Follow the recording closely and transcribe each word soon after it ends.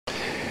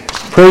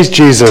Praise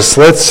Jesus.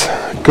 Let's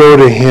go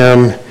to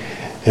him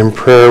in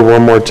prayer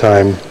one more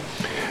time.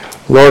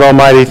 Lord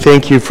Almighty,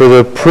 thank you for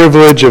the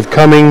privilege of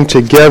coming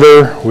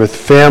together with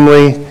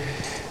family.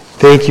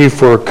 Thank you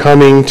for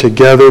coming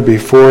together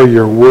before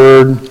your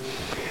word.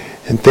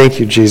 And thank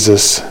you,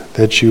 Jesus,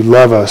 that you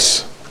love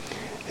us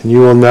and you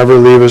will never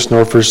leave us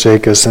nor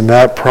forsake us. And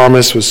that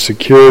promise was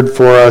secured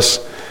for us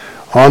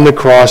on the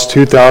cross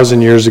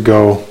 2,000 years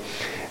ago,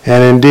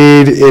 and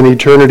indeed in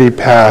eternity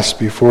past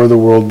before the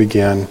world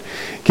began.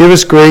 Give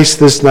us grace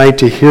this night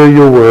to hear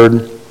your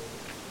word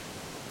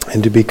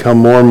and to become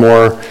more and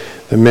more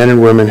the men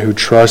and women who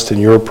trust in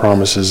your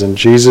promises. In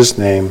Jesus'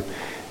 name,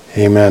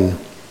 amen.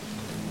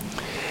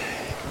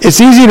 It's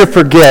easy to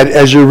forget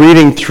as you're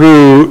reading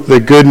through the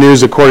good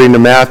news according to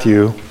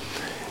Matthew,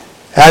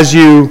 as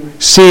you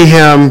see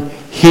him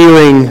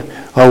healing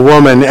a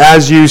woman,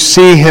 as you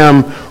see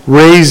him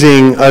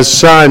raising a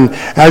son,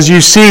 as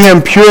you see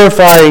him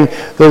purifying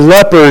the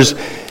lepers,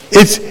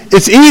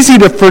 it's easy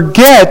to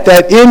forget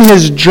that in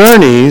his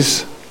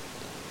journeys,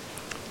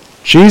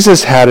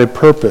 Jesus had a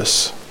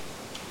purpose.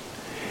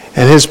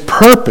 And his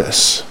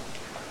purpose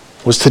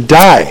was to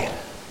die.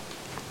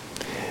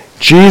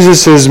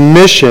 Jesus'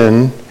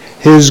 mission,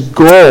 his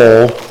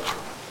goal,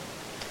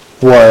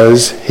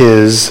 was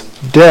his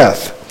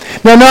death.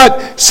 Now,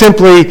 not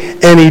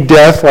simply any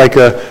death like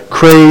a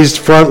crazed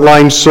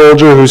frontline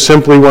soldier who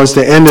simply wants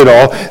to end it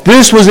all.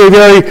 This was a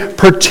very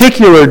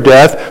particular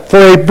death for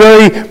a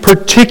very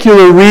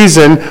particular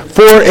reason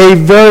for a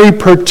very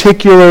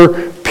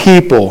particular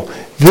people.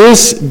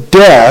 This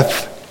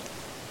death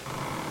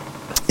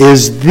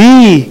is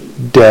the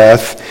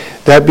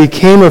death that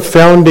became a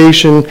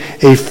foundation,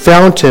 a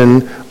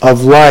fountain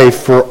of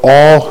life for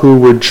all who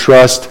would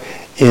trust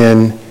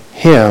in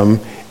him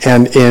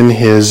and in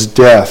his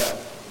death.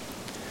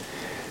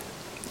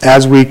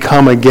 As we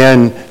come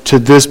again to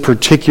this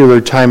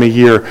particular time of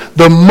year,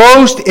 the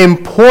most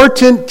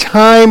important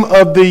time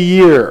of the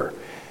year,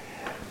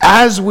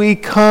 as we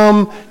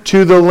come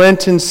to the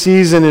Lenten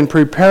season and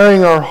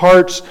preparing our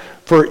hearts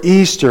for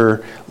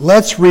Easter,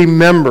 let's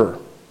remember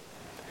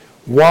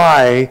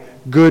why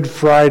Good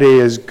Friday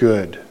is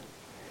good.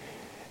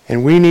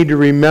 And we need to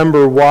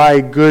remember why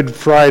Good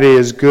Friday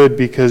is good,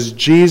 because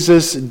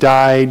Jesus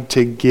died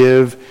to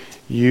give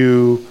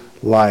you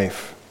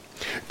life.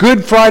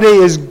 Good Friday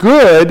is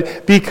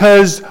good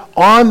because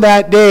on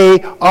that day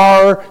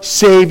our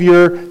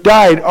Savior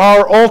died.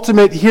 Our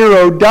ultimate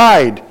hero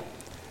died.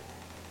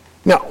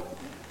 Now,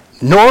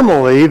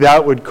 normally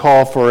that would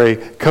call for a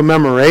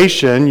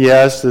commemoration.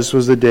 Yes, this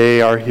was the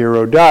day our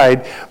hero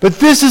died. But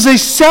this is a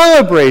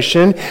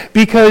celebration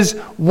because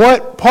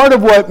part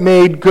of what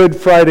made Good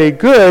Friday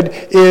good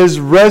is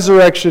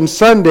Resurrection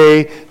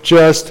Sunday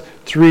just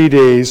 3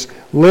 days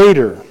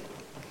later.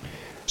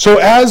 So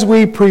as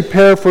we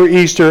prepare for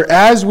Easter,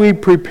 as we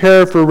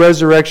prepare for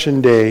Resurrection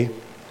Day,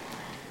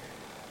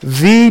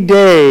 the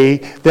day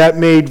that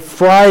made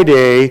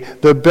Friday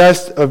the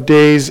best of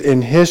days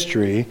in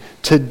history,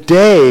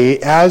 today,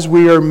 as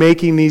we are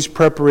making these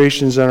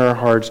preparations in our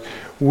hearts,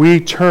 we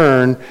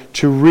turn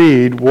to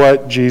read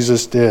what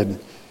Jesus did.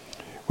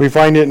 We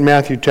find it in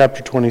Matthew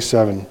chapter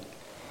 27.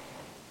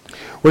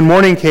 When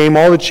morning came,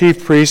 all the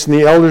chief priests and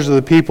the elders of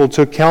the people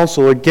took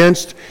counsel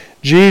against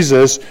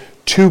Jesus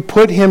to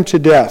put him to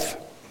death.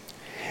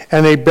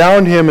 And they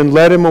bound him and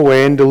led him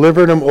away and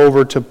delivered him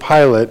over to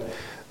Pilate,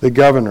 the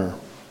governor.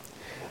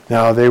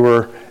 Now they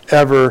were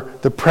ever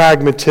the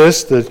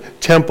pragmatists, the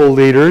temple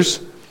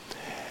leaders.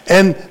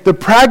 And the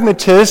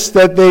pragmatists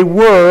that they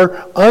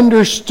were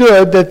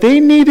understood that they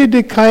needed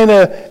to kind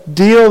of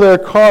deal their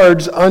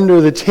cards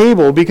under the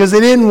table because they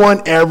didn't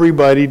want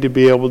everybody to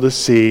be able to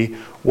see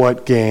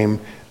what game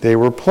they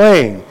were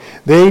playing.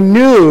 They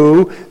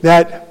knew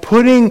that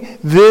putting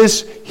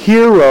this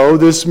hero,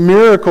 this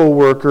miracle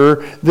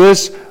worker,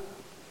 this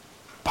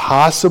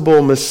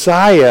possible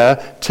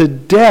Messiah to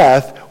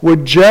death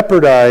would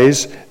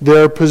jeopardize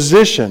their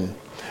position.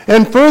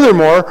 And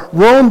furthermore,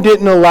 Rome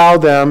didn't allow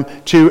them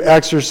to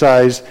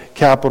exercise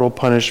capital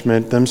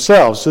punishment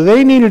themselves. So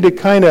they needed to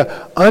kind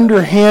of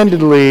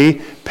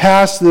underhandedly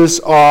pass this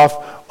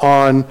off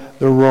on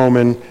the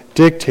Roman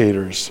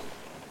dictators.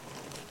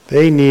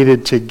 They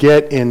needed to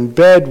get in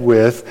bed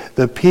with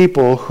the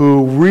people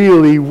who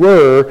really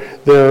were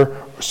their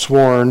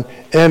sworn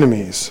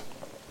enemies.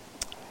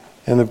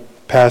 And the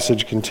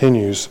passage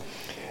continues.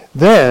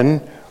 Then,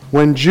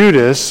 when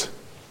Judas,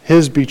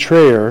 his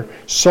betrayer,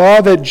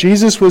 saw that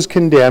Jesus was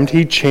condemned,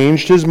 he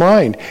changed his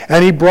mind.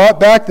 And he brought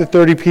back the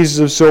 30 pieces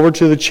of silver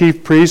to the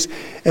chief priests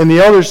and the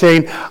elders,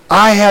 saying,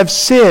 I have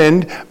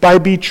sinned by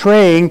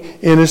betraying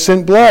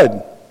innocent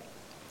blood.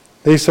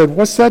 They said,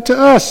 what's that to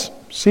us?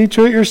 See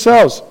to it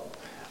yourselves.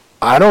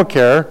 I don't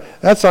care.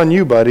 That's on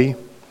you, buddy.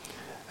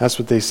 That's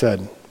what they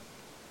said.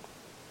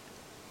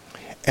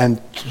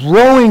 And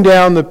throwing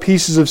down the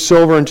pieces of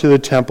silver into the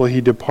temple, he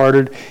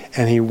departed,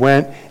 and he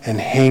went and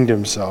hanged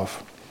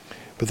himself.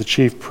 But the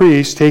chief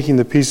priest, taking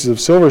the pieces of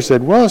silver,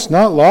 said, well, it's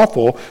not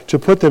lawful to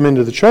put them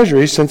into the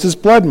treasury since it's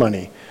blood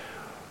money.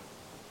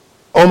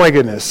 Oh my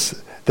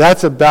goodness.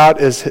 That's about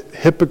as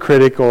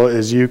hypocritical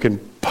as you can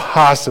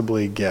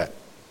possibly get.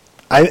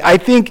 I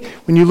think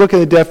when you look at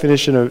the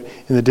definition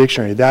in the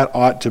dictionary, that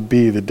ought to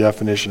be the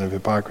definition of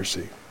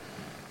hypocrisy.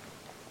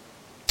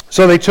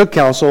 So they took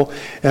counsel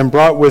and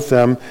brought with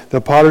them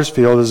the potter's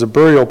field as a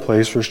burial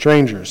place for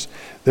strangers.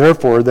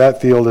 Therefore, that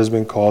field has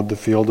been called the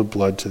field of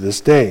blood to this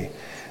day.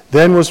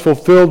 Then was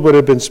fulfilled what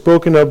had been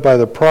spoken of by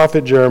the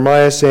prophet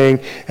Jeremiah,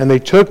 saying, And they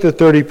took the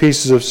 30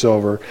 pieces of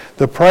silver,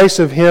 the price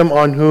of him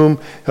on whom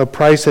a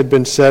price had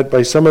been set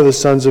by some of the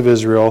sons of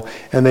Israel,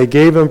 and they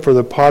gave him for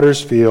the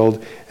potter's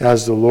field,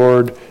 as the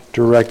Lord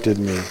directed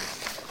me.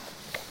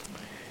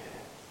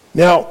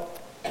 Now,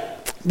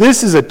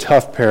 this is a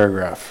tough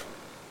paragraph.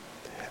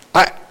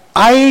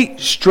 I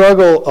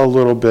struggle a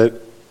little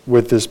bit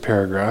with this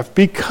paragraph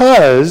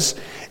because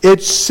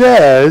it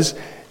says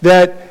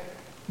that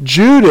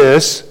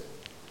Judas,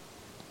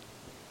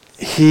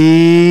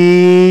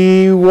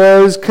 he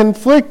was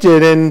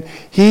conflicted and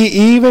he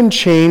even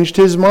changed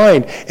his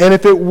mind. And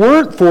if it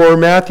weren't for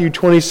Matthew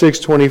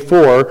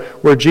 26:24,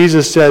 where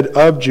Jesus said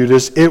of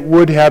Judas, it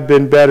would have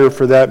been better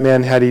for that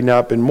man had he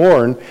not been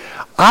mourned,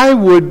 I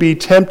would be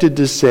tempted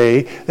to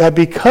say that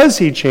because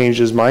he changed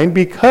his mind,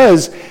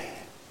 because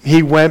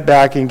he went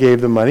back and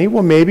gave the money,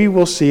 well, maybe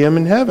we'll see him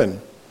in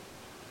heaven.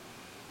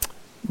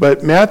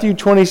 But Matthew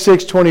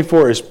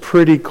 26:24 is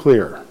pretty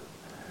clear.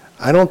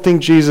 I don't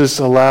think Jesus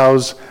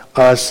allows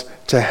us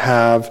to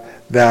have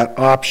that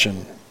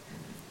option.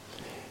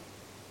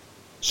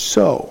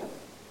 So,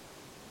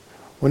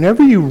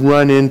 whenever you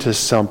run into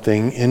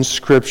something in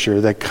Scripture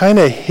that kind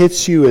of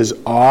hits you as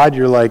odd,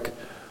 you're like,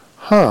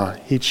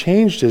 he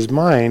changed his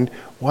mind.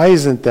 Why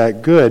isn't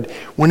that good?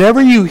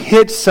 Whenever you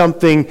hit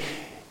something,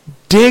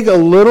 dig a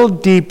little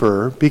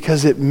deeper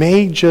because it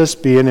may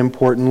just be an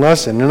important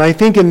lesson. And I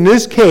think in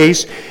this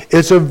case,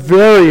 it's a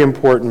very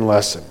important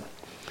lesson.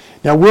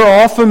 Now, we're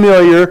all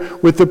familiar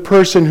with the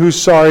person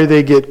who's sorry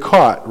they get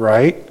caught,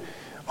 right?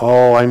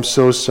 Oh, I'm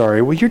so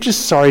sorry. Well, you're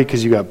just sorry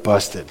because you got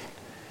busted.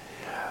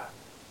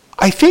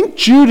 I think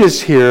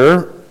Judas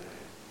here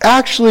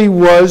actually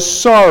was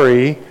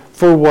sorry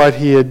for what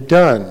he had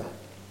done.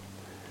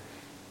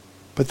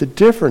 But the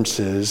difference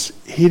is,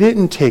 he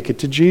didn't take it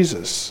to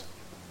Jesus.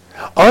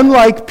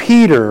 Unlike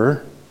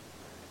Peter,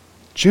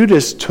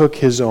 Judas took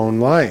his own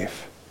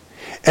life.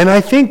 And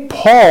I think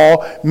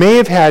Paul may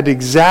have had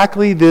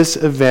exactly this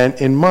event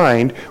in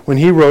mind when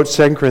he wrote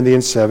 2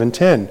 Corinthians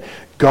 7:10.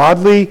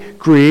 Godly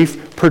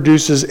grief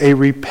produces a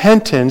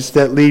repentance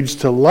that leads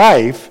to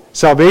life,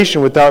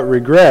 salvation without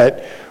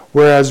regret,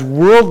 whereas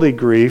worldly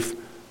grief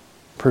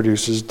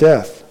produces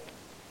death.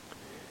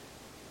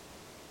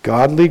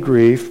 Godly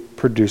grief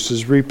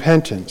produces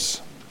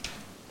repentance.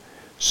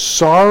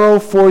 Sorrow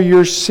for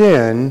your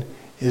sin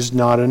is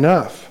not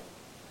enough.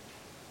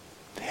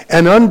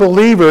 An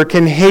unbeliever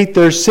can hate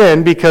their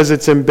sin because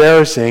it's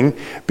embarrassing,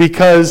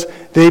 because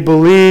they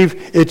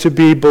believe it to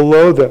be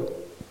below them.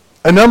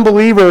 An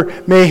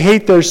unbeliever may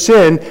hate their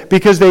sin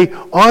because they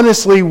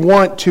honestly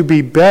want to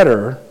be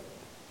better.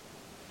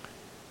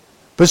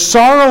 But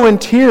sorrow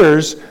and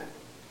tears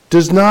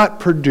does not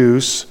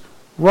produce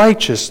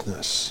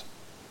righteousness.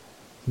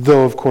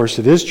 Though, of course,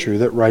 it is true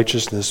that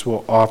righteousness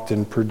will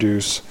often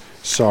produce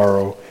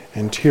sorrow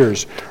and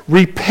tears.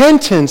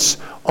 Repentance,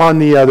 on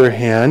the other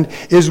hand,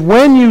 is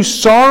when you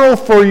sorrow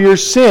for your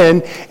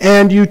sin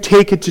and you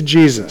take it to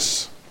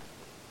Jesus.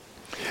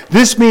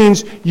 This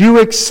means you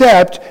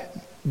accept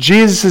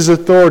Jesus'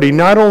 authority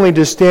not only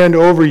to stand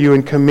over you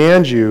and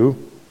command you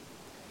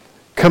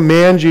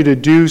to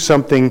do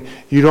something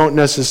you don't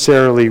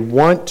necessarily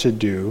want to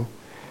do,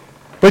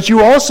 but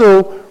you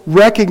also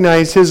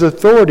recognize his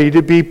authority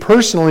to be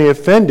personally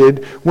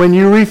offended when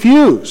you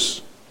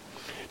refuse.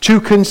 To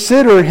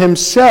consider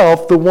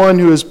himself the one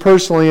who is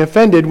personally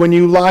offended when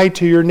you lie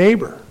to your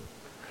neighbor,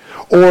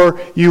 or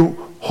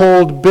you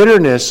hold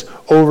bitterness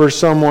over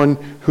someone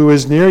who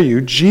is near you.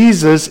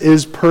 Jesus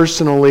is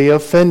personally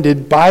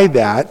offended by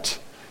that.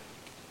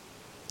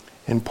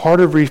 And part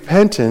of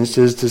repentance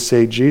is to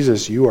say,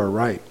 Jesus, you are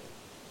right,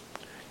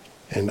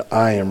 and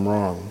I am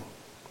wrong.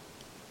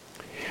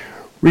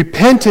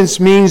 Repentance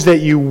means that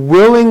you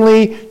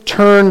willingly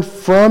turn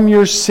from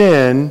your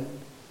sin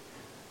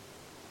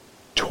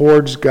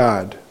towards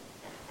God.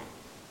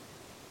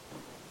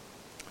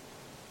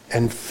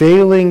 And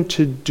failing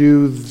to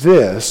do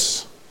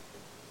this,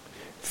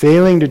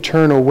 failing to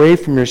turn away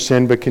from your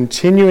sin, but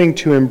continuing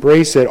to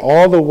embrace it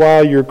all the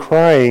while you're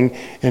crying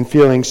and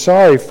feeling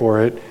sorry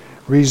for it,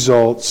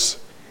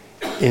 results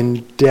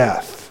in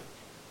death.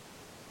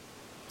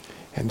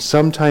 And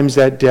sometimes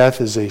that death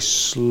is a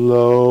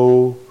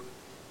slow,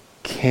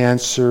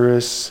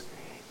 cancerous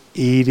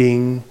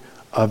eating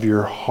of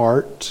your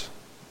heart.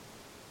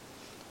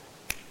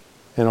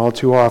 And all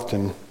too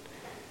often,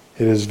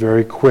 it is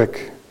very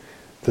quick,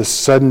 the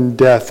sudden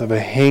death of a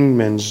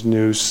hangman's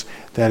noose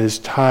that is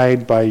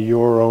tied by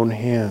your own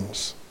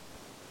hands.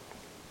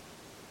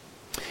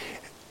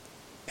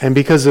 And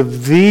because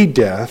of the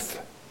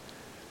death,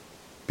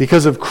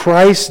 because of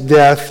Christ's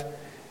death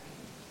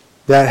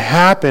that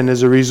happened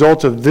as a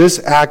result of this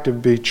act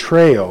of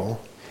betrayal,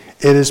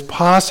 it is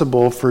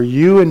possible for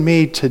you and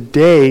me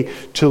today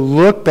to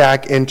look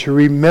back and to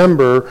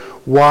remember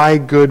why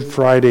Good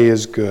Friday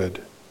is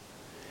good.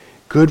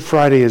 Good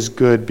Friday is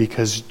good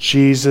because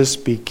Jesus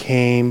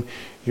became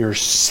your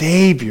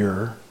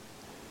Savior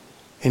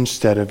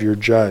instead of your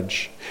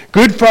judge.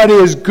 Good Friday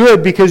is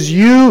good because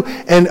you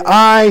and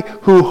I,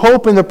 who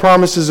hope in the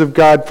promises of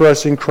God for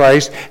us in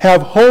Christ,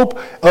 have hope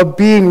of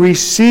being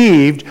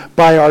received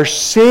by our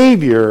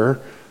Savior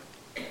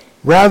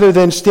rather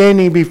than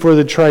standing before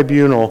the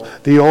tribunal,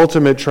 the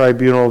ultimate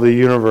tribunal of the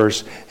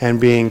universe, and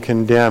being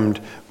condemned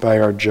by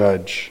our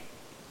judge.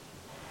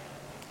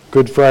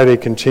 Good Friday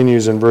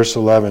continues in verse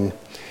 11.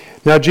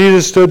 Now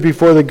Jesus stood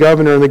before the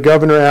governor, and the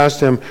governor asked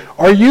him,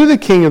 "Are you the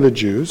king of the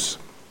Jews?"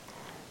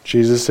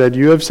 Jesus said,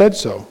 "You have said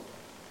so."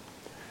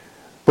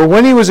 But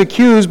when he was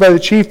accused by the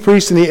chief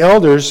priests and the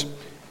elders,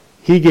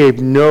 he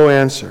gave no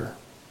answer.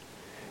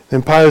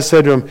 Then Pilate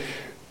said to him,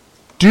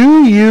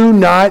 "Do you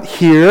not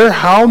hear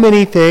how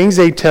many things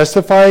they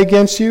testify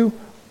against you?"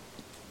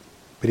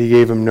 But he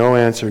gave him no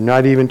answer,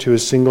 not even to a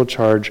single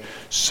charge,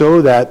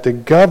 so that the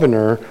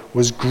governor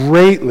was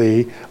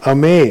greatly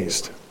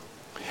amazed.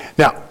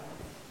 Now,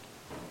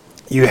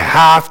 you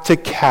have to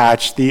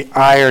catch the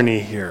irony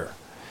here.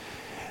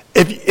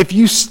 If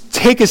you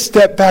take a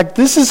step back,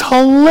 this is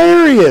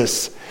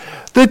hilarious.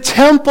 The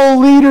temple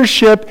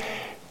leadership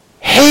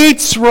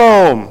hates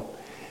Rome.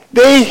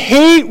 They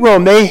hate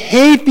Rome. They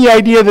hate the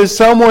idea that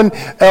someone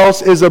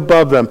else is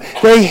above them.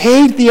 They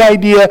hate the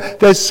idea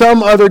that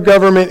some other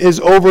government is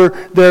over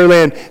their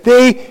land.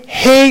 They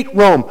hate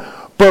Rome.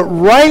 But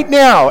right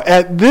now,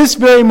 at this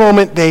very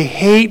moment, they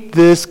hate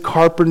this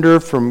carpenter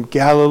from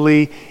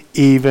Galilee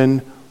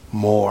even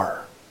more.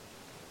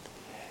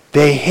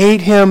 They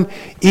hate him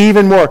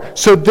even more.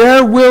 So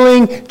they're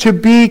willing to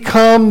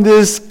become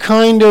this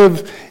kind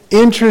of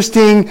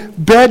interesting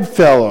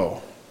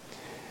bedfellow.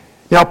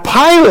 Now,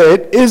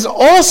 Pilate is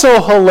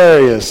also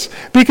hilarious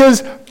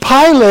because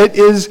Pilate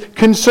is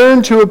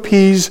concerned to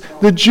appease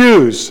the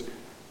Jews.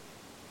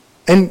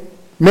 And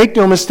make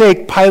no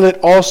mistake, Pilate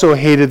also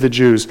hated the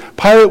Jews.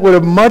 Pilate would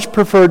have much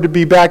preferred to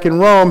be back in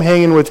Rome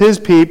hanging with his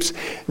peeps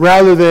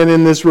rather than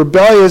in this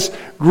rebellious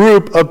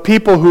group of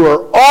people who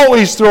are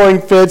always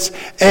throwing fits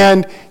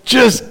and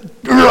just...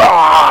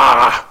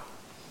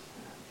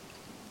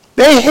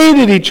 They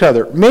hated each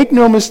other. Make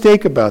no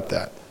mistake about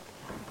that.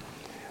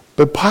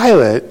 But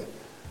Pilate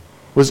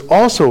was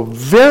also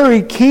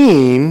very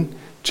keen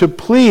to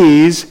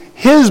please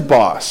his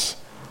boss.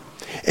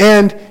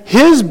 And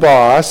his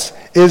boss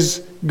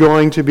is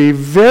going to be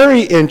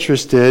very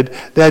interested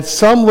that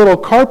some little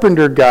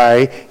carpenter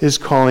guy is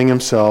calling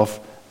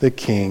himself the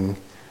King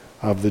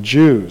of the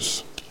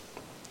Jews.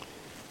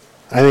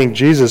 I think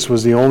Jesus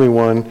was the only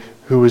one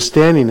who was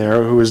standing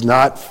there who was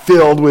not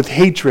filled with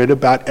hatred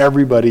about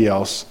everybody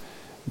else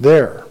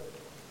there.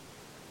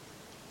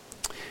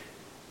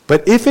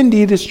 But if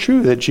indeed it's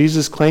true that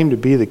Jesus claimed to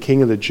be the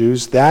King of the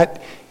Jews,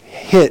 that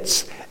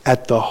hits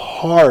at the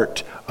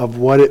heart of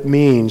what it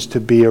means to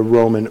be a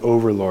Roman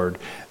overlord.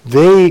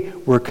 They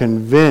were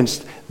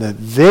convinced that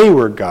they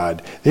were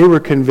God. They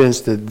were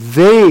convinced that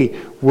they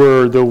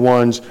were the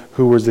ones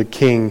who was the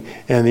king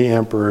and the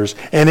emperors.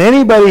 And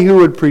anybody who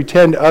would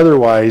pretend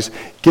otherwise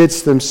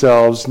gets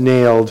themselves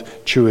nailed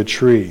to a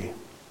tree.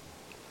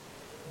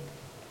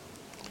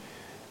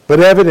 But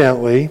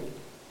evidently,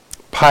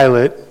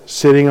 Pilate,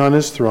 sitting on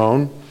his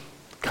throne,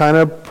 kind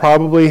of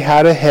probably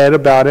had a head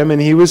about him,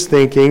 and he was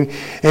thinking,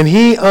 and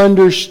he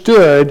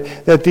understood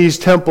that these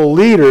temple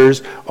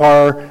leaders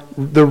are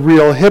the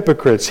real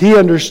hypocrites. He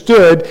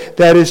understood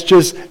that it's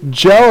just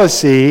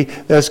jealousy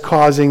that's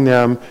causing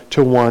them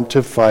to want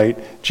to fight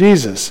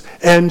Jesus.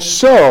 And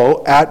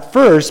so, at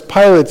first,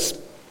 Pilate's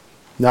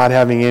not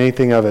having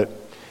anything of it.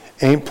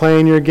 Ain't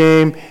playing your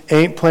game,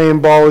 ain't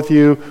playing ball with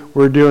you,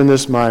 we're doing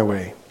this my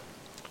way.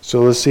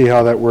 So let's see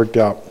how that worked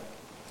out.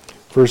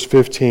 Verse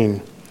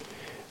 15.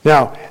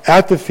 Now,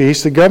 at the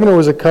feast, the governor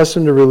was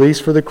accustomed to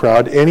release for the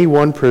crowd any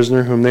one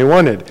prisoner whom they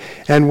wanted.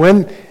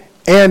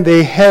 And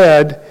they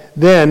had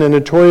then a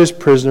notorious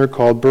prisoner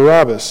called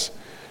Barabbas.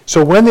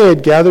 So when they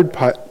had gathered,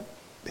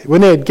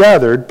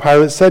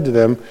 Pilate said to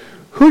them,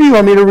 "Who do you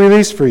want me to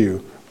release for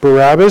you,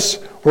 Barabbas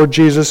or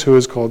Jesus who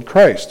is called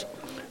Christ?"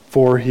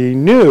 For he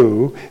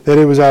knew that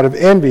it was out of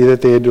envy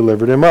that they had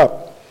delivered him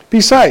up.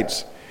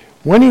 Besides,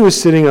 when he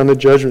was sitting on the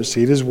judgment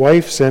seat, his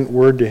wife sent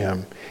word to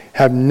him,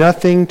 "Have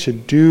nothing to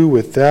do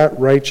with that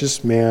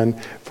righteous man,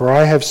 for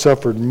I have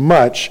suffered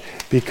much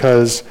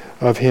because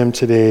of him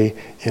today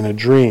in a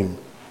dream."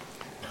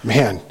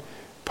 Man,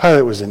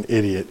 Pilate was an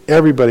idiot.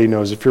 Everybody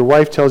knows if your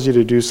wife tells you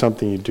to do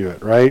something, you do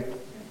it, right?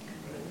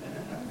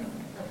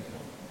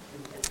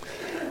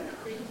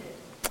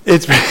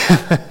 It's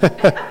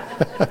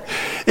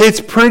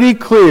pretty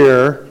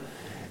clear.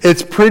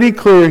 It's pretty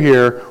clear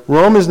here.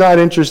 Rome is not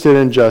interested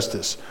in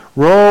justice.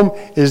 Rome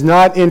is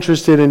not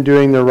interested in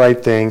doing the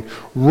right thing.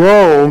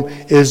 Rome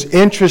is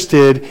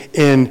interested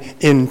in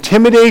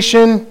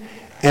intimidation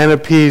and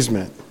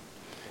appeasement.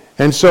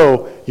 And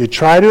so you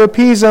try to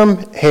appease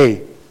them.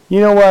 Hey,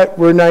 you know what?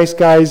 We're nice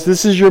guys.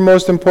 This is your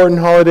most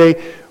important holiday.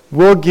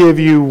 we'll give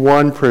you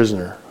one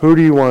prisoner. Who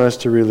do you want us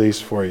to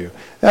release for you?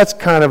 That's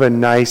kind of a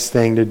nice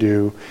thing to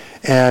do.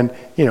 And,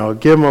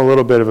 give them a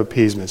little bit of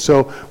appeasement.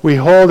 So we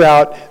hold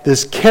out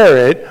this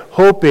carrot,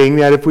 hoping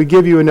that if we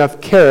give you enough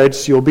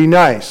carrots, you'll be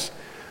nice.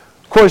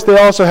 Of course, they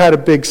also had a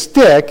big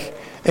stick,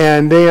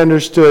 and they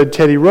understood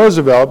Teddy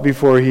Roosevelt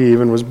before he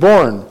even was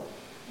born.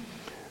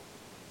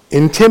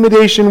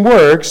 Intimidation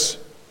works,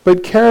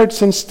 but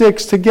carrots and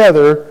sticks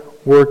together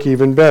work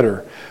even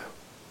better.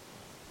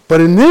 But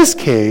in this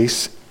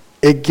case,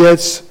 it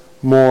gets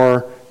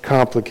more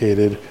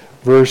complicated.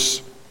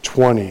 Verse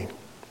 20.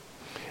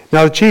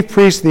 Now the chief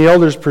priests and the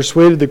elders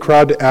persuaded the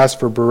crowd to ask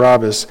for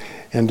Barabbas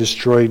and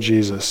destroy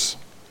Jesus.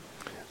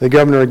 The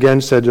governor again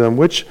said to them,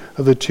 "Which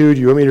of the two do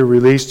you want me to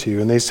release to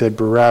you?" And they said,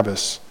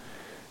 "Barabbas."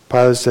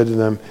 Pilate said to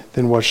them,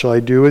 "Then what shall I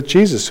do with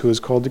Jesus, who is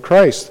called the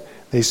Christ?"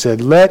 They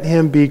said, "Let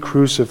him be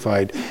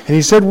crucified." And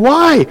he said,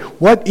 "Why?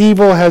 What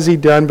evil has he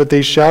done?" But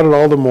they shouted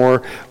all the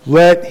more,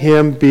 "Let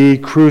him be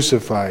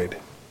crucified."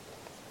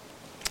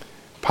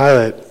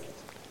 Pilate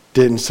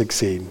didn't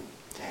succeed.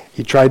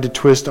 He tried to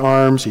twist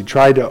arms, he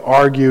tried to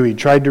argue, he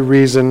tried to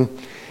reason.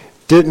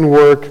 Didn't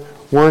work,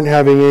 weren't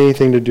having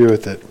anything to do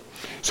with it.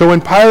 So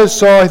when Pilate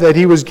saw that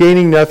he was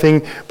gaining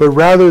nothing, but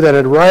rather that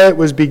a riot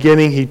was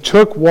beginning, he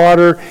took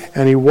water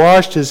and he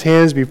washed his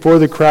hands before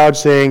the crowd,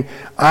 saying,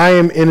 "I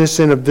am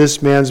innocent of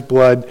this man's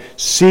blood.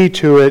 See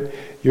to it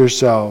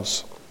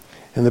yourselves."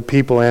 And the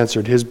people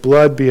answered, "His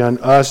blood be on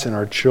us and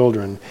our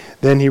children."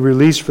 Then he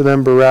released for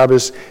them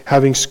Barabbas.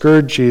 Having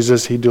scourged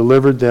Jesus, he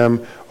delivered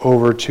them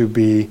over to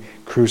be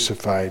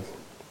crucified.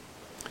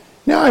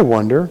 Now I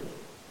wonder,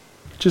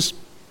 just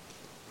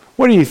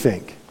what do you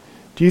think?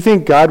 Do you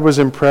think God was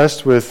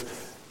impressed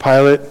with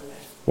Pilate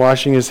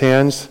washing his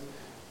hands?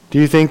 Do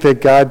you think that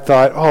God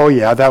thought, "Oh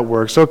yeah, that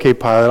works. Okay,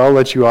 Pilate, I'll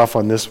let you off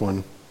on this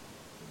one"?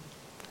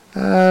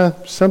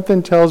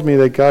 Something tells me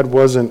that God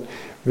wasn't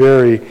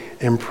very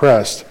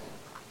impressed.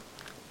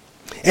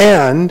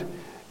 And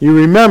you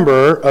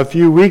remember a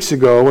few weeks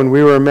ago when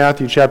we were in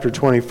Matthew chapter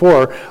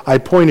 24, I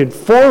pointed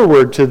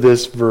forward to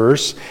this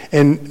verse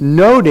and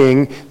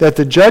noting that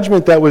the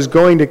judgment that was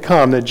going to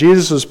come, that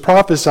Jesus was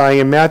prophesying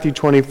in Matthew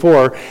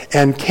 24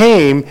 and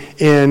came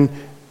in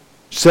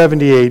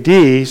 70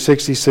 AD,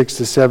 66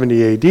 to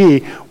 70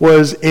 AD,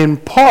 was in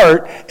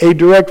part a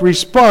direct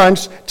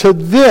response to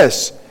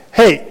this.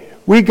 Hey,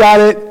 we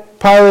got it,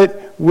 Pilate,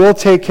 we'll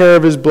take care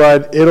of his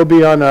blood, it'll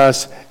be on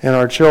us and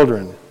our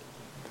children.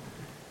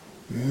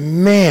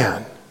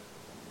 Man,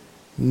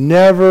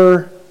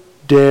 never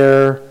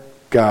dare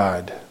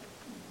God.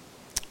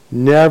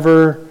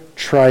 Never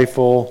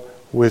trifle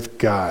with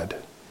God.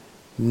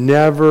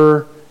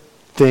 Never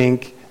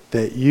think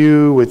that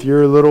you, with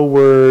your little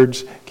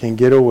words, can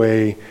get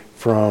away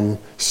from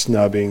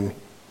snubbing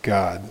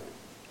God.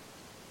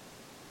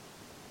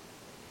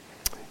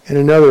 And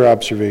another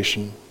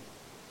observation.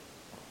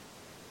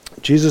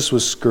 Jesus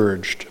was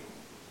scourged.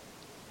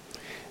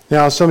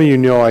 Now, some of you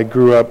know I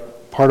grew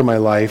up part of my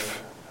life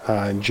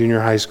in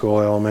junior high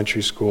school,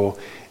 elementary school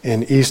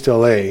in East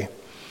LA.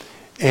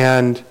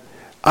 And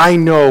I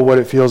know what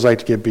it feels like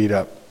to get beat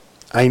up.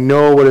 I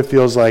know what it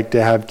feels like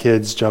to have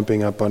kids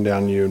jumping up and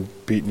down you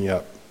and beating you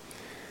up.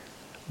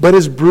 But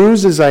as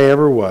bruised as I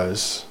ever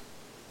was,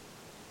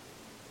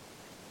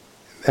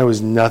 that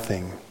was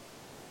nothing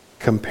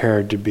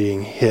compared to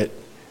being hit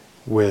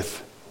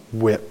with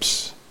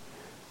whips,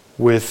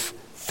 with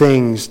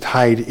things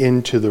tied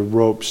into the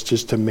ropes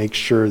just to make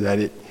sure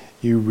that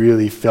you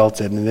really felt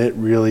it, and it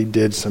really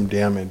did some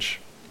damage.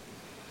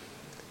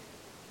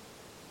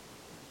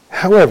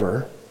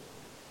 However,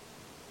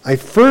 I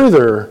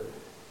further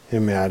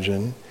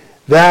imagine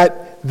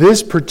that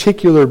this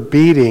particular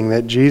beating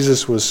that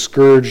Jesus was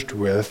scourged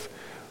with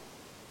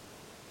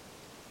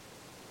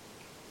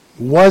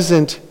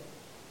wasn't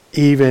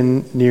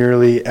even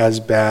nearly as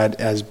bad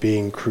as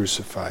being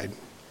crucified.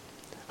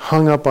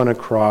 Hung up on a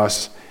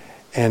cross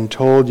and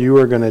told you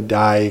are going to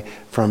die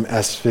from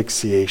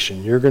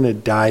asphyxiation. You're going to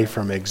die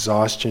from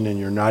exhaustion, and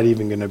you're not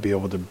even going to be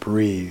able to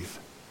breathe.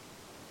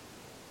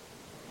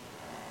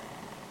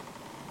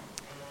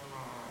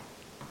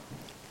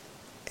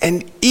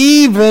 And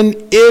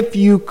even if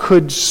you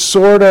could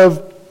sort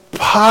of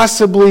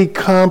possibly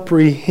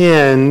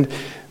comprehend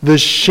the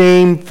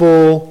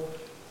shameful,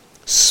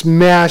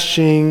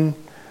 smashing,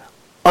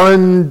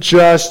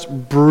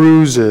 unjust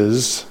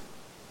bruises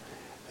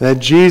that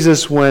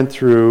Jesus went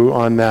through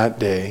on that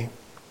day,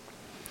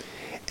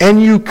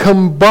 and you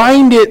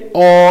combined it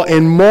all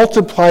and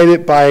multiplied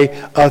it by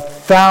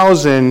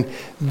 1,000,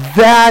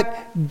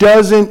 that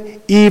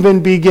doesn't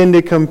even begin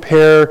to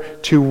compare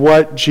to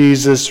what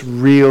Jesus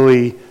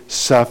really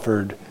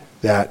suffered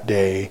that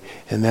day.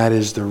 And that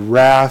is the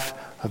wrath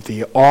of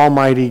the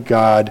Almighty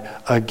God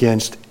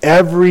against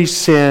every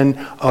sin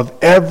of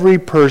every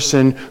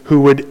person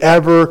who would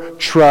ever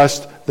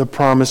trust the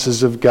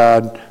promises of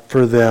God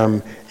for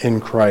them in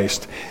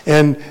Christ.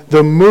 And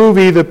the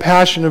movie, The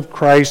Passion of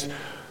Christ,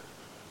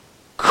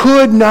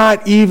 could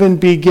not even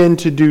begin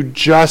to do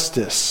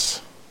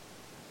justice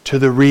to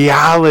the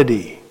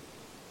reality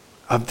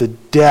of the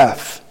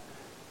death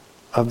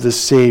of the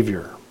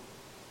Savior.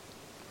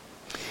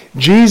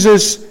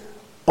 Jesus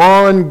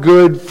on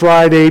Good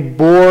Friday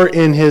bore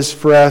in his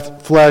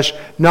flesh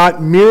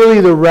not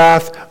merely the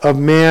wrath of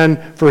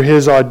man for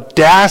his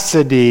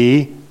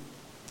audacity,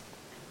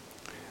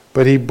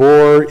 but he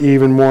bore,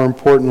 even more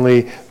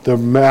importantly, the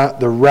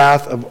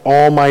wrath of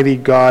Almighty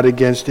God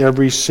against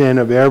every sin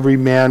of every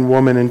man,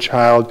 woman, and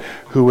child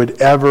who would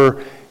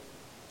ever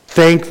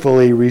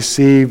thankfully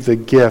receive the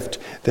gift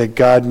that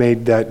God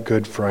made that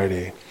Good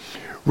Friday.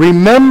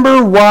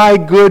 Remember why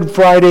Good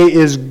Friday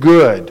is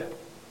good.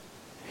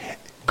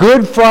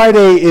 Good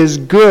Friday is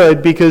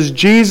good because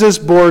Jesus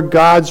bore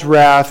God's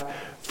wrath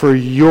for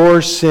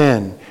your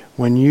sin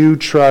when you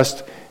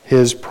trust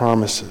his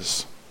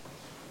promises.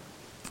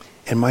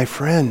 And my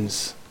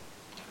friends,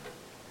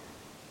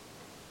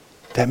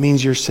 that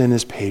means your sin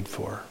is paid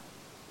for.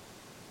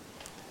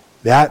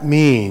 That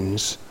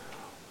means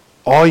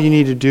all you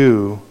need to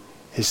do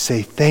is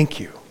say thank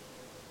you.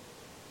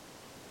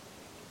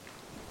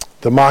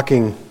 The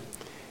mocking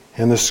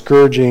and the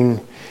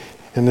scourging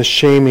and the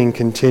shaming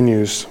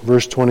continues.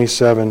 Verse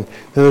 27.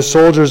 Then the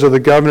soldiers of the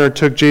governor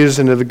took Jesus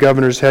into the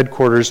governor's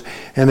headquarters,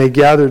 and they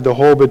gathered the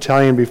whole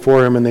battalion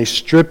before him, and they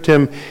stripped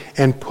him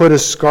and put a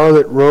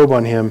scarlet robe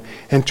on him.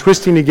 And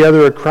twisting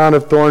together a crown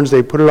of thorns,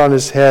 they put it on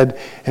his head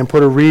and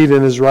put a reed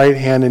in his right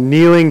hand. And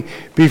kneeling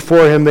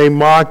before him, they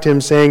mocked him,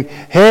 saying,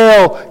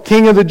 "Hail,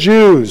 King of the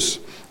Jews!"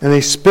 And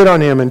they spit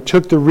on him and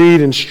took the reed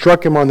and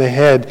struck him on the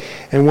head.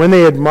 And when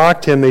they had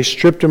mocked him, they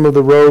stripped him of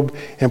the robe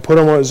and put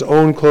his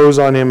own clothes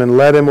on him and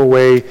led him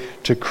away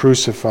to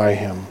crucify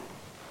him.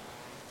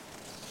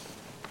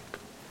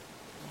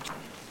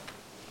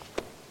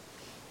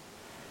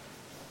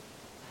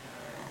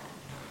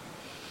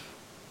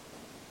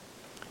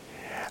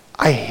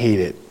 I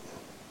hate it.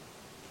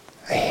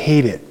 I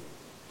hate it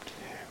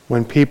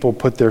when people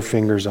put their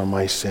fingers on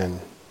my sin.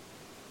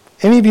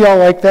 Any of y'all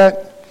like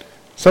that?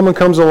 Someone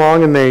comes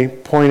along and they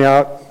point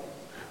out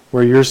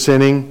where you're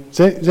sinning.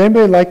 Does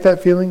anybody like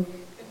that feeling?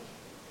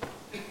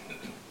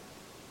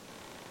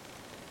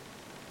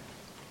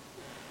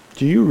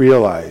 Do you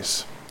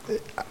realize,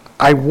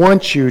 I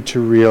want you to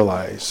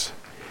realize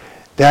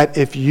that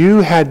if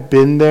you had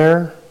been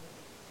there,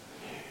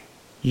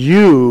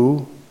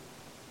 you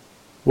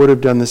would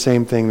have done the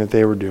same thing that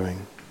they were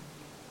doing,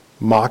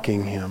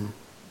 mocking him.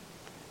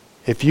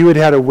 If you had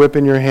had a whip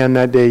in your hand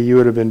that day, you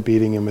would have been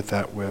beating him with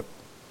that whip.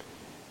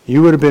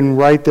 You would have been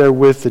right there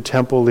with the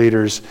temple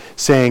leaders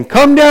saying,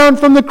 "Come down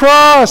from the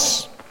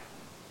cross!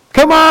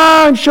 Come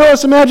on, show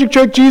us a magic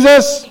trick,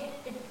 Jesus!"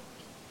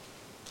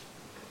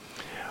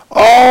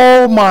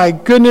 Oh my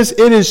goodness,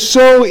 it is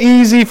so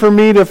easy for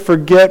me to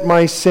forget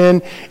my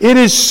sin. It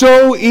is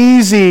so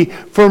easy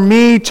for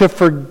me to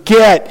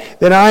forget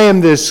that I am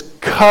this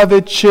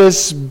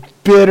covetous,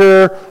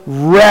 bitter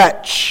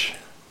wretch.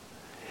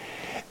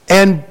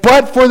 And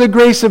but for the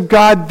grace of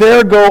God,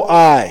 there go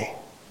I,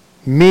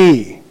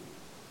 me.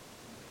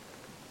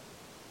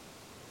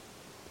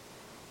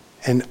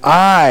 And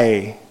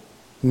I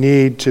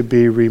need to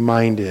be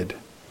reminded,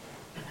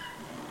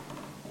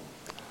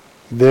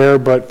 there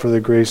but for the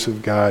grace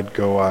of God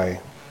go I.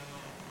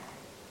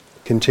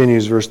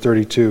 Continues verse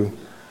 32.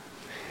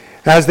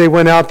 As they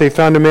went out, they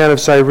found a man of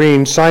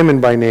Cyrene, Simon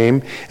by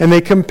name, and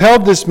they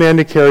compelled this man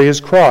to carry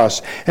his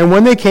cross. And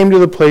when they came to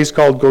the place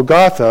called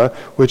Golgotha,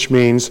 which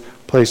means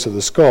place of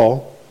the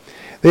skull,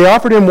 they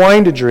offered him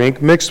wine to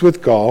drink, mixed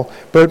with gall,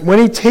 but when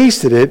he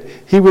tasted it,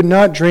 he would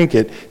not drink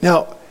it.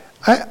 Now,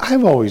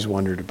 I've always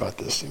wondered about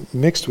this,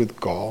 mixed with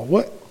gall.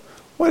 What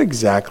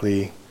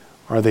exactly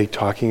are they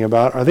talking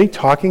about? Are they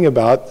talking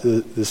about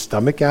the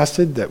stomach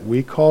acid that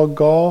we call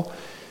gall?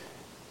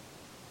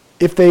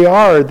 If they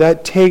are,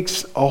 that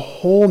takes a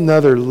whole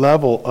nother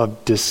level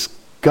of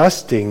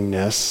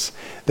disgustingness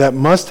that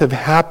must have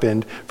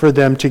happened for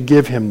them to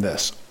give him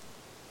this.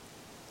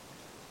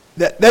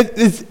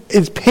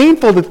 It's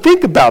painful to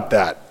think about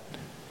that.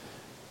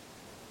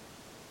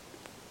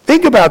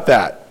 Think about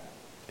that.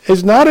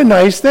 It's not a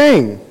nice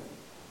thing,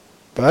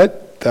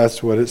 but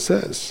that's what it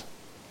says.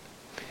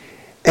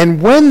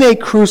 And when they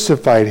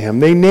crucified him,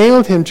 they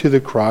nailed him to the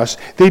cross.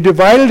 They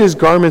divided his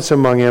garments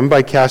among him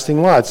by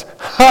casting lots.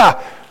 Ha!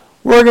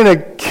 We're going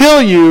to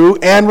kill you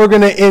and we're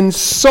going to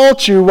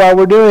insult you while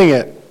we're doing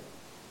it.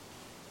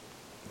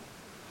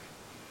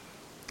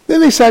 Then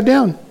they sat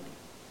down and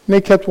they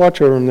kept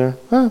watch over him there.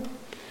 Huh?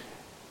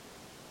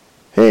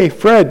 Hey,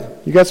 Fred,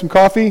 you got some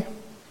coffee?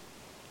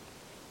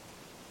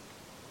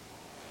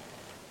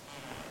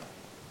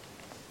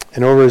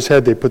 And over his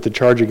head they put the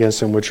charge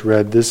against him, which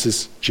read, "This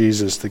is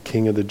Jesus, the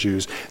King of the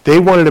Jews." They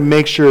wanted to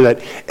make sure that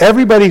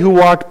everybody who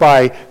walked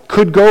by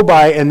could go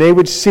by and they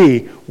would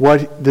see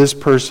what this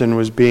person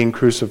was being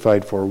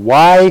crucified for.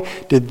 Why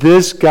did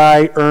this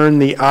guy earn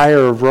the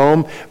ire of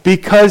Rome?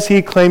 Because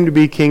he claimed to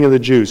be King of the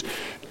Jews.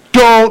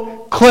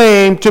 Don't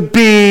claim to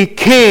be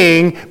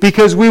king,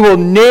 because we will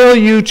nail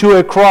you to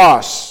a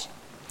cross.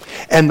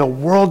 And the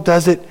world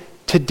does it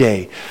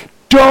today.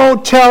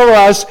 Don't tell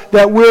us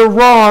that we're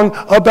wrong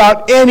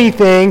about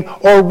anything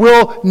or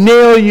we'll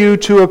nail you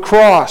to a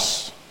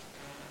cross.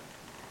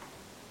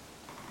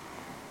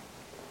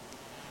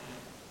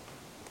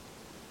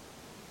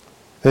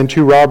 Then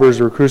 2 robbers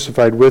were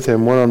crucified with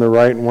him, one on the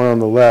right and one on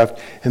the left.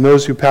 And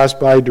those who passed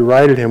by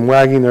derided him,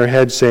 wagging their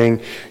heads,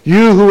 saying,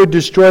 "You who would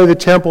destroy the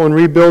temple and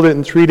rebuild it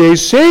in 3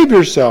 days, save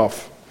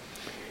yourself.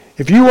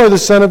 If you are the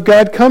Son of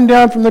God, come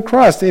down from the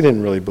cross." They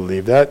didn't really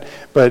believe that,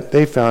 but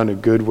they found a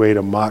good way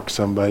to mock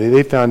somebody.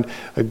 They found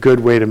a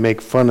good way to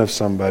make fun of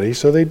somebody,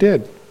 so they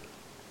did.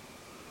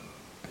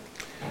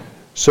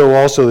 So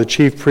also the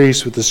chief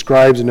priests with the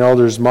scribes and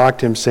elders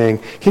mocked him,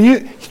 saying, Can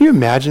you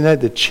imagine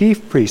that? The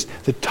chief priest,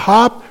 the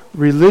top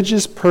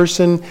religious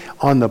person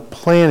on the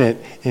planet,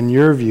 in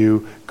your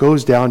view,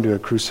 goes down to a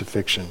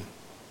crucifixion.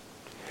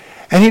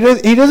 And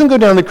he doesn't go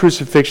down to the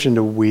crucifixion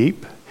to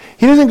weep.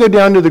 He doesn't go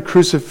down to the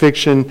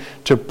crucifixion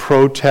to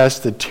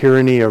protest the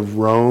tyranny of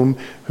Rome,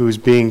 who's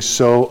being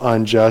so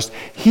unjust.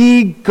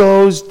 He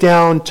goes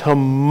down to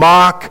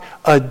mock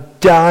a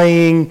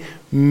dying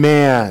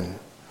man.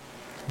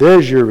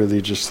 There's your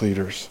religious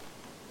leaders.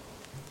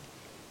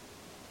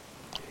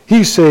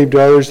 He saved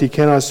others. He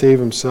cannot save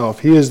himself.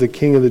 He is the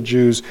King of the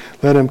Jews.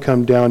 Let him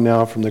come down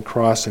now from the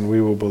cross and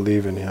we will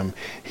believe in him.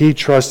 He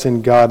trusts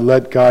in God.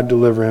 Let God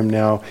deliver him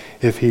now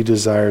if he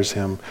desires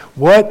him.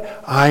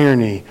 What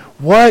irony.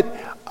 What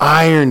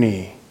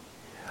irony.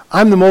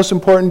 I'm the most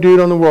important dude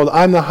on the world.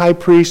 I'm the high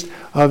priest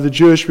of the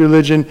Jewish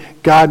religion.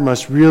 God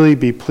must really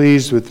be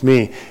pleased with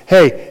me.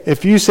 Hey,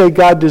 if you say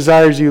God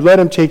desires you, let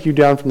him take you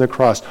down from the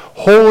cross.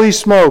 Holy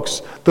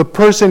smokes, the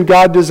person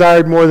God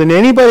desired more than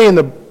anybody in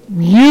the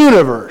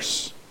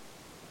universe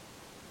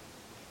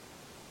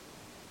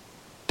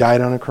died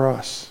on a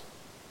cross.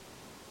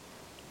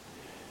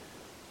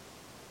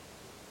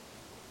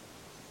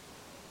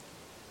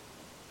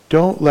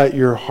 Don't let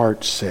your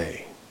heart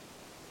say,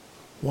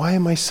 "Why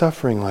am I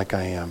suffering like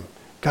I am?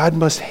 God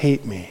must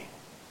hate me."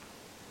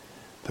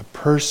 The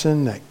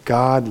person that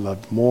God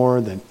loved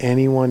more than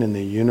anyone in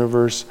the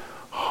universe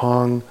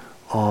hung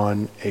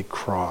on a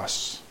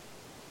cross.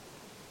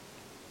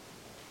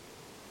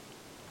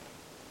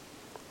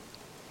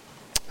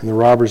 And the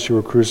robbers who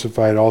were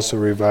crucified also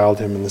reviled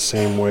him in the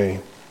same way.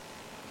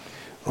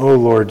 "Oh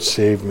Lord,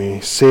 save me,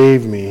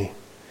 save me.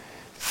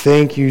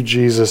 Thank you,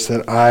 Jesus,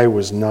 that I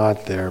was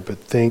not there, but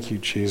thank you,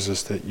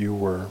 Jesus, that you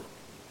were."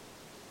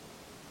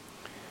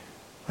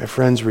 My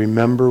friends,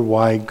 remember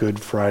why Good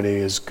Friday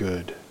is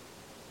good.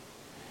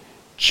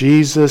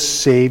 Jesus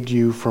saved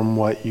you from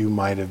what you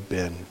might have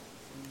been.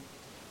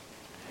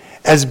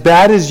 As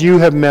bad as you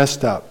have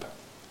messed up,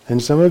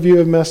 and some of you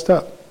have messed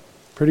up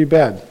pretty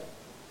bad.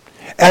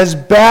 As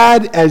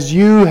bad as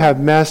you have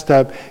messed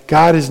up,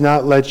 God has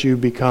not let you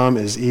become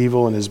as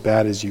evil and as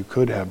bad as you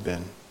could have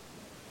been.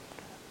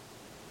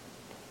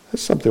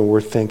 That's something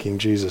worth thanking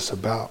Jesus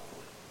about.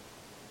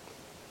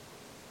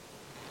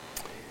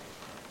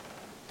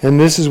 And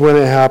this is when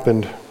it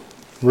happened.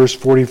 Verse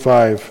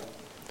 45.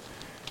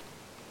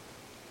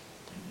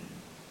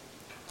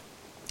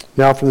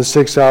 Now from the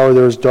 6th hour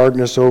there was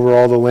darkness over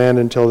all the land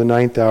until the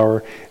 9th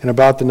hour. And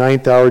about the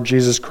 9th hour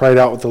Jesus cried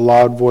out with a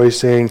loud voice,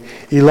 saying,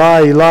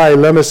 "Eli, Eli,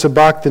 lema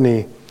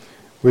sabachthani,"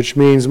 which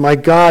means, my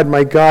God,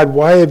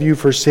 why have you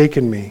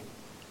forsaken me?"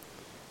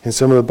 And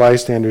some of the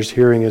bystanders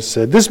hearing it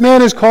said, "This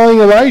man is calling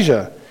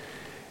Elijah."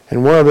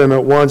 And one of them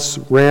at once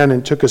ran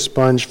and took a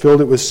sponge,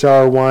 filled it with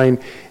sour wine,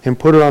 and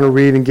put it on a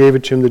reed and gave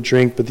it to him to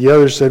drink. But the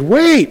others said,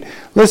 "Wait,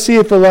 let's see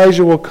if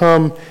Elijah will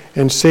come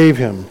and save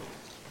him."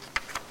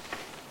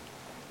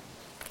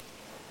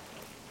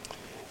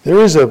 There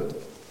is a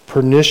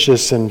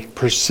pernicious and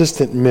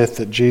persistent myth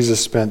that Jesus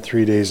spent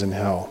 3 days in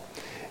hell.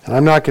 And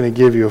I'm not going to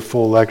give you a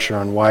full lecture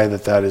on why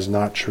that is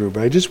not true,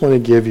 but I just want to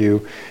give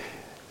you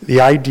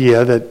the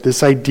idea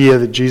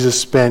that Jesus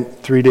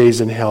spent 3 days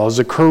in hell is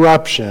a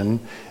corruption.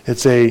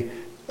 It's a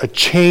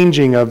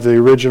changing of the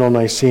original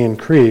Nicene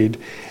Creed.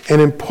 And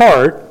in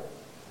part,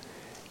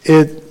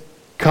 it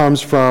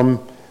comes from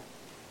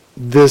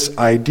this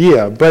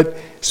idea. But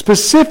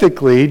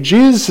specifically,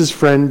 Jesus'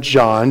 friend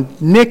John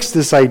nicks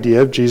this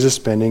idea of Jesus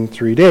spending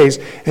 3 days.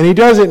 And he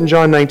does it in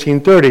John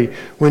 19:30.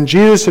 When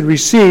Jesus had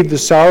received the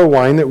sour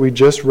wine that we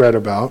just read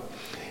about,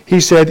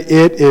 he said,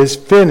 "It is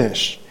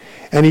finished."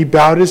 And he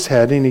bowed his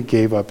head and he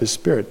gave up his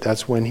spirit.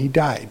 That's when he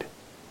died.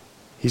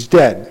 He's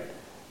dead.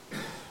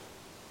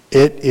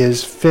 It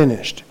is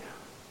finished.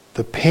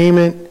 The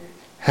payment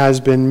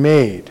has been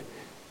made.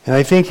 And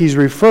I think he's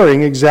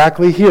referring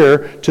exactly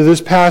here to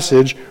this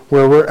passage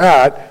where we're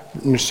at,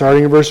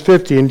 starting in verse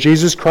 50. And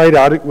Jesus cried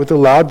out with a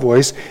loud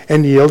voice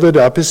and yielded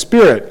up his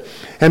spirit.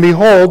 And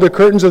behold, the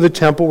curtains of the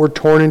temple were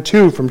torn in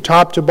two from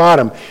top to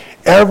bottom.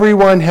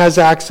 Everyone has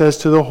access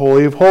to the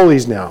Holy of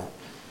Holies now.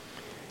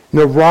 And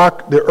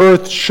the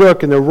earth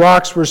shook, and the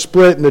rocks were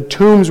split, and the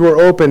tombs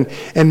were opened,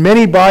 and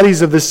many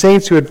bodies of the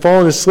saints who had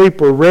fallen asleep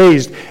were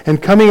raised.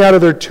 And coming out of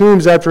their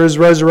tombs after his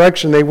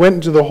resurrection, they went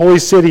into the holy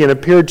city and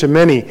appeared to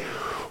many.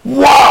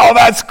 Wow,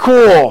 that's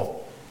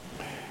cool.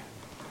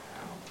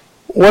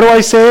 What do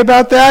I say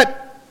about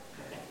that?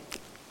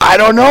 I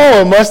don't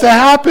know. It must have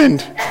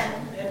happened.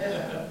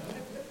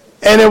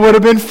 And it would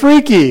have been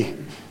freaky.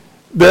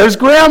 There's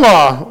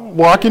Grandma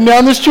walking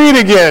down the street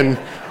again.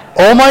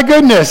 Oh my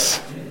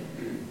goodness.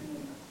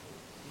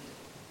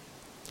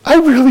 I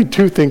really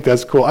do think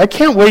that's cool. I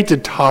can't wait to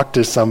talk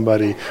to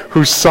somebody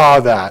who saw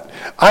that.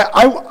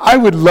 I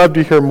would love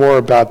to hear more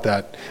about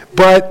that.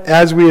 But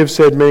as we have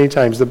said many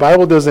times, the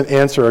Bible doesn't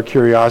answer our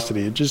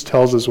curiosity. It just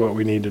tells us what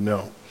we need to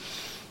know.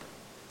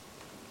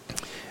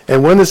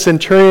 And when the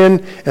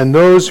centurion and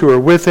those who were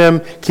with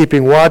him,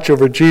 keeping watch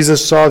over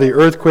Jesus, saw the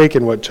earthquake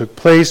and what took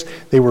place,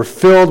 they were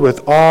filled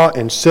with awe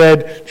and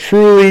said,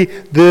 "Truly,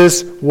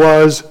 this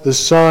was the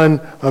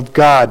Son of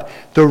God."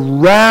 The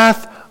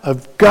wrath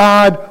of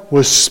God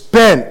was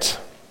spent.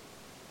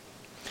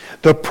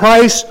 The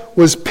price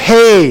was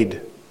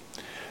paid.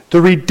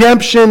 The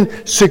redemption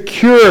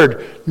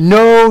secured.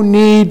 No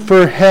need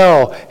for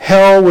hell.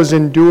 Hell was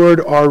endured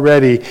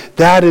already.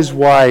 That is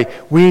why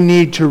we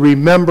need to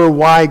remember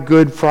why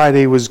Good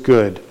Friday was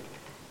good.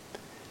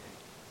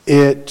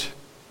 It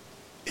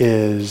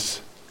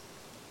is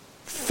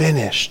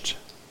finished.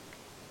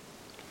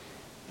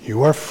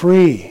 You are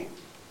free.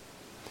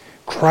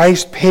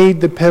 Christ paid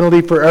the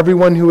penalty for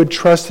everyone who would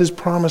trust his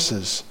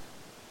promises.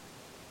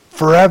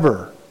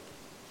 Forever.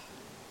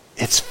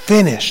 It's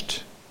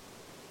finished.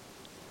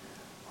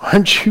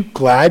 Aren't you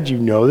glad you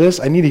know this?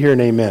 I need to hear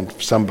an amen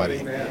from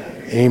somebody.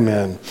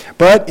 Amen.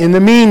 But in the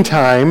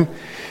meantime,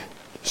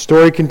 the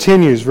story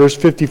continues. Verse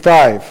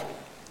 55.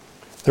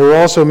 There were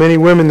also many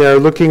women there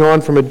looking on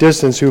from a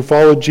distance who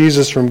followed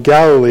Jesus from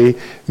Galilee,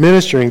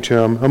 ministering to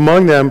him.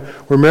 Among them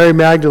were Mary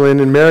Magdalene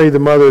and Mary the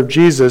mother of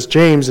Jesus,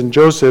 James and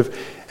Joseph,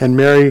 and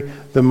Mary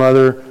the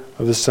mother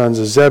of the sons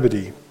of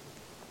Zebedee.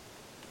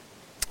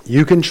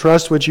 You can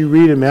trust what you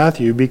read in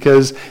Matthew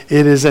because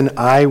it is an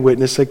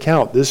eyewitness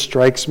account. This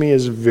strikes me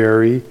as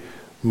very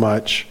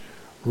much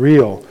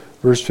real.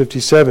 Verse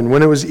 57,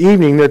 when it was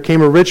evening, there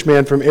came a rich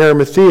man from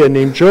Arimathea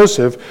named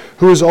Joseph,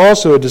 who was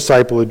also a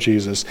disciple of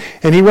Jesus.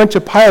 And he went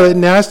to Pilate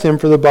and asked him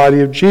for the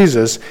body of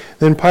Jesus.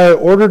 Then Pilate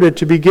ordered it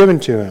to be given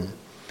to him.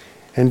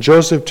 And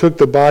Joseph took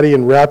the body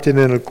and wrapped it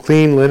in a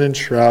clean linen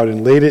shroud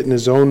and laid it in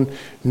his own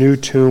new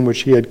tomb,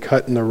 which he had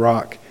cut in the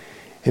rock.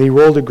 And he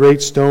rolled a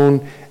great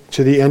stone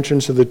to the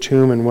entrance of the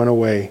tomb and went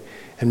away.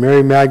 And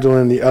Mary Magdalene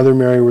and the other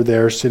Mary were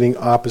there sitting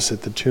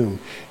opposite the tomb.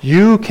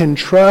 You can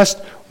trust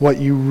what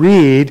you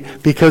read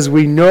because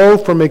we know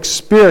from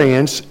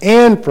experience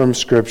and from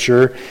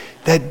Scripture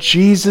that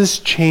Jesus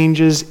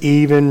changes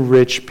even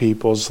rich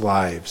people's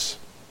lives.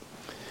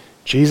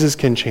 Jesus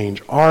can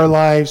change our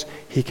lives.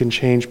 He can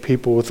change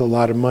people with a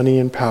lot of money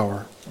and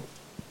power.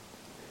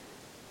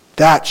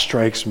 That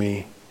strikes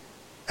me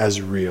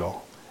as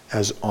real,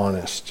 as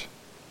honest.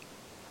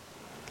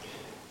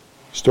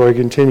 Story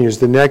continues.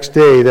 The next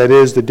day, that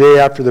is, the day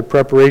after the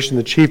preparation,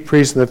 the chief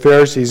priests and the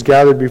Pharisees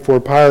gathered before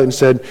Pilate and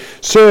said,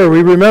 "Sir,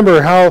 we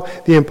remember how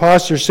the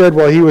impostor said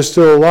while he was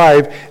still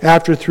alive,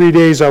 'After 3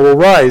 days I will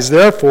rise.'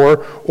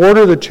 Therefore,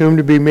 order the tomb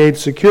to be made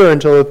secure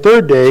until the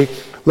third day,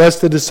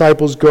 lest the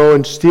disciples go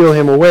and steal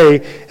him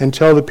away and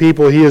tell the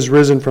people he has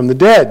risen from the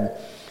dead.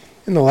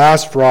 And the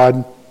last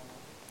fraud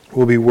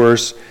will be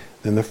worse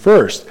than the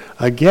first."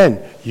 Again,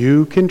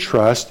 you can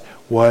trust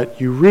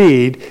what you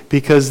read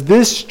because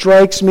this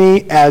strikes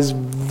me as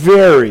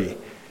very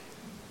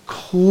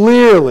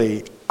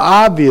clearly,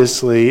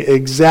 obviously,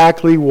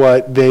 exactly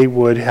what they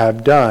would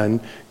have done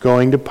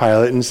going to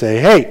Pilate and say,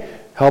 "Hey,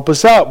 help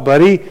us out,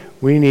 buddy.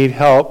 We need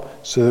help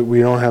so that we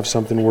don't have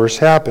something worse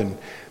happen."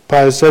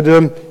 Pilate said to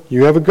them,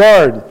 "You have a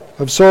guard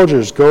of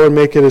soldiers. Go and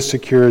make it as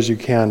secure as you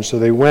can." So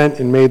they went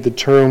and made the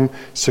tomb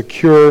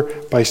secure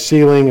by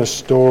sealing the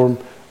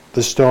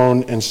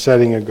stone and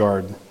setting a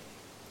guard.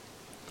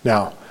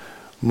 Now,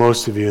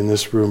 most of you in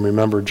this room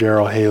remember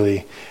Gerald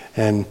Haley,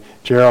 and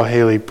Gerald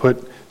Haley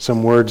put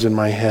some words in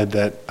my head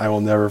that I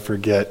will never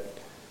forget.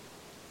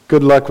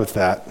 Good luck with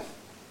that.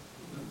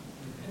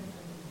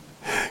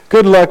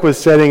 Good luck with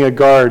setting a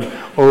guard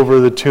over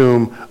the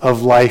tomb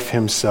of life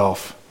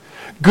himself.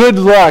 Good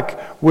luck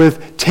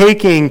with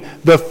taking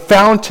the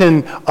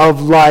fountain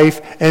of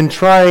life and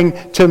trying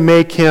to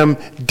make him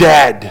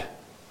dead.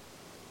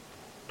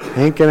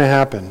 Ain't going to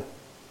happen.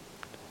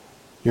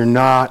 You're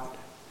not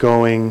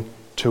going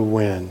to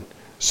win.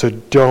 So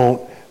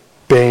don't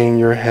bang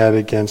your head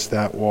against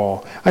that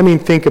wall. I mean,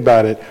 think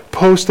about it.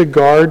 Post a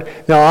guard.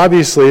 Now,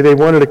 obviously, they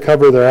wanted to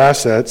cover their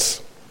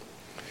assets.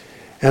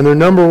 And their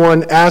number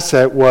one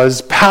asset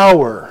was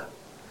power.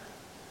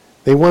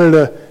 They wanted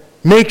to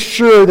make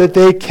sure that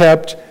they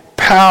kept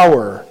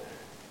power.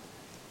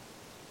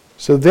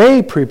 So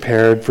they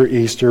prepared for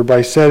Easter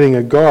by setting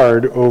a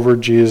guard over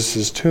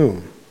Jesus'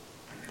 tomb.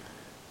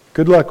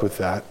 Good luck with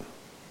that.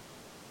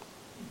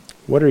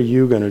 What are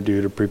you going to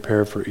do to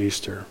prepare for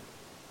Easter?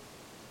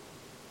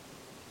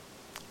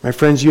 My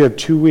friends, you have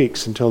 2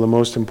 weeks until the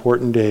most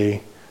important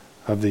day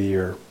of the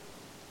year.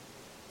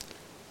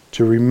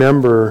 To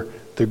remember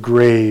the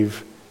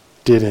grave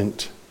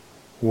didn't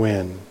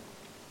win.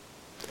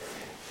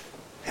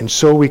 And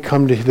so we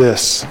come to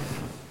this.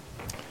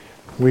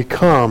 We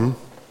come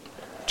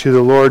to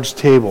the Lord's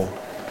table.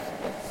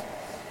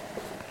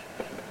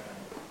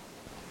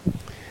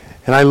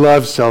 And I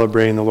love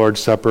celebrating the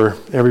Lord's Supper.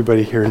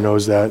 Everybody here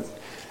knows that.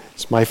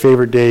 It's my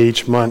favorite day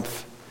each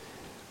month.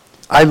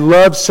 I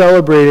love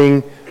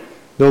celebrating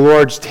the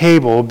Lord's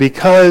table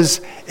because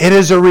it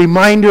is a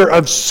reminder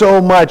of so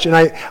much. And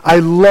I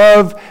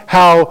love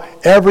how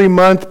every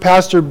month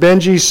Pastor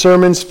Benji's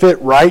sermons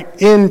fit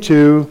right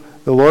into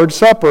the Lord's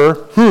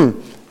Supper.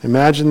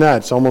 Imagine that.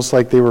 It's almost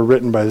like they were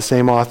written by the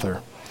same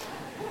author.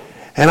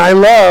 And I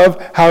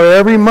love how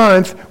every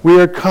month we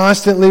are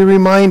constantly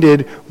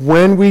reminded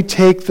when we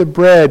take the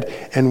bread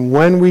and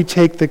when we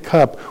take the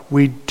cup,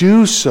 we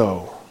do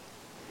so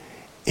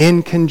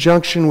in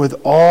conjunction with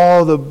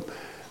all the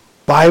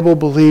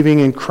Bible-believing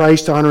and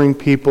Christ-honoring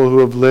people who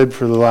have lived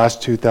for the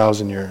last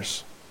 2,000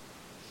 years.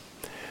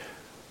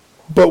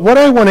 But what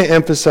I want to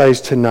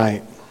emphasize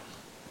tonight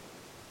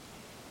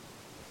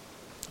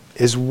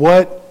is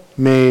what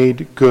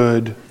made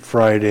Good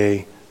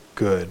Friday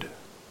good.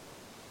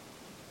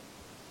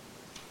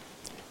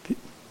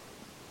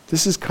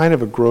 This is kind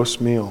of a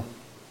gross meal.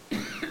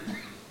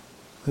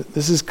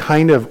 This is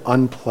kind of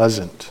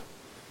unpleasant.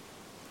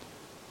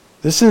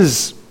 This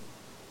is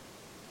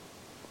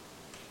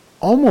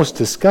almost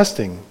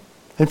disgusting.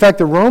 In fact,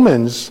 the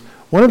Romans,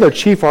 one of their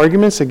chief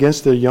arguments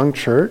against the young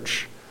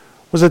church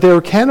was that they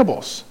were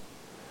cannibals.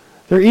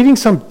 They're eating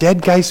some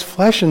dead guy's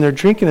flesh and they're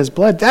drinking his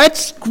blood.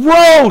 That's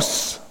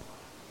gross!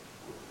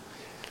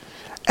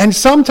 And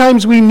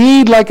sometimes we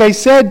need, like I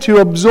said, to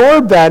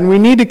absorb that, and we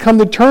need to come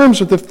to terms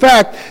with the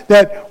fact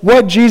that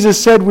what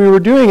Jesus said we were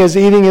doing is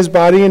eating his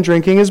body and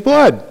drinking his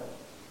blood.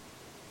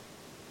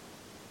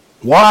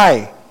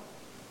 Why?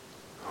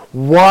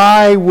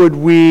 Why would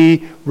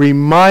we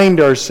remind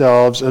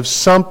ourselves of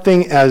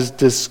something as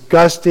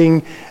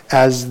disgusting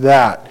as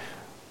that?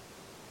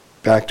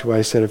 Back to what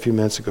I said a few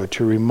minutes ago,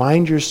 to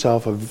remind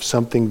yourself of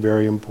something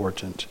very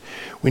important.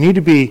 We need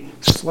to be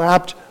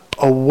slapped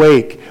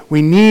awake.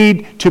 We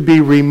need to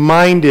be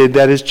reminded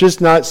that it's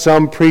just not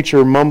some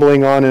preacher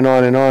mumbling on and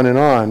on and on and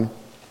on.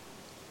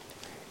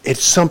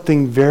 It's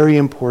something very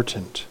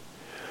important.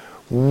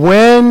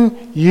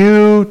 When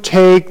you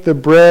take the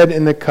bread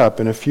and the cup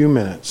in a few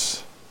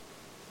minutes,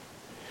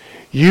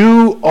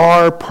 you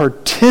are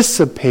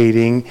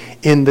participating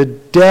in the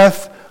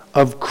death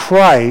of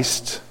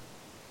Christ,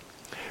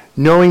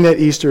 knowing that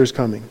Easter is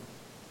coming.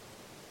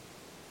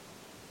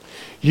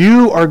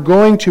 You are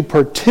going to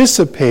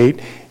participate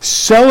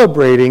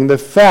celebrating the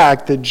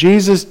fact that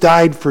Jesus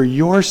died for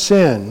your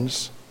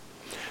sins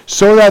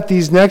so that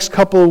these next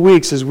couple of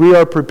weeks, as we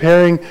are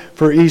preparing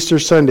for Easter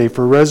Sunday,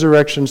 for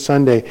Resurrection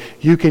Sunday,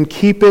 you can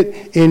keep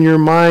it in your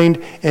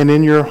mind and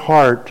in your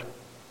heart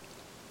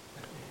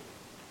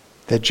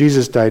that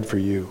Jesus died for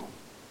you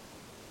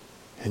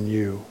and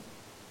you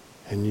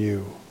and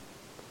you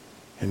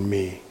and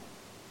me.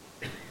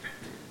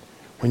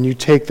 When you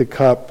take the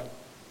cup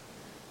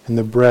and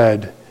the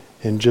bread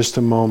in just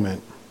a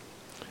moment,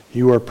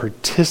 you are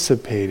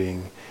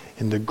participating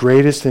in the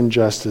greatest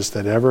injustice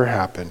that ever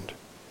happened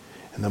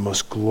and the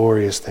most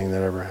glorious thing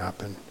that ever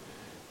happened,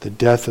 the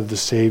death of the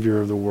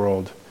Savior of the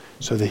world,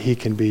 so that he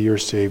can be your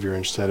Savior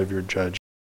instead of your judge.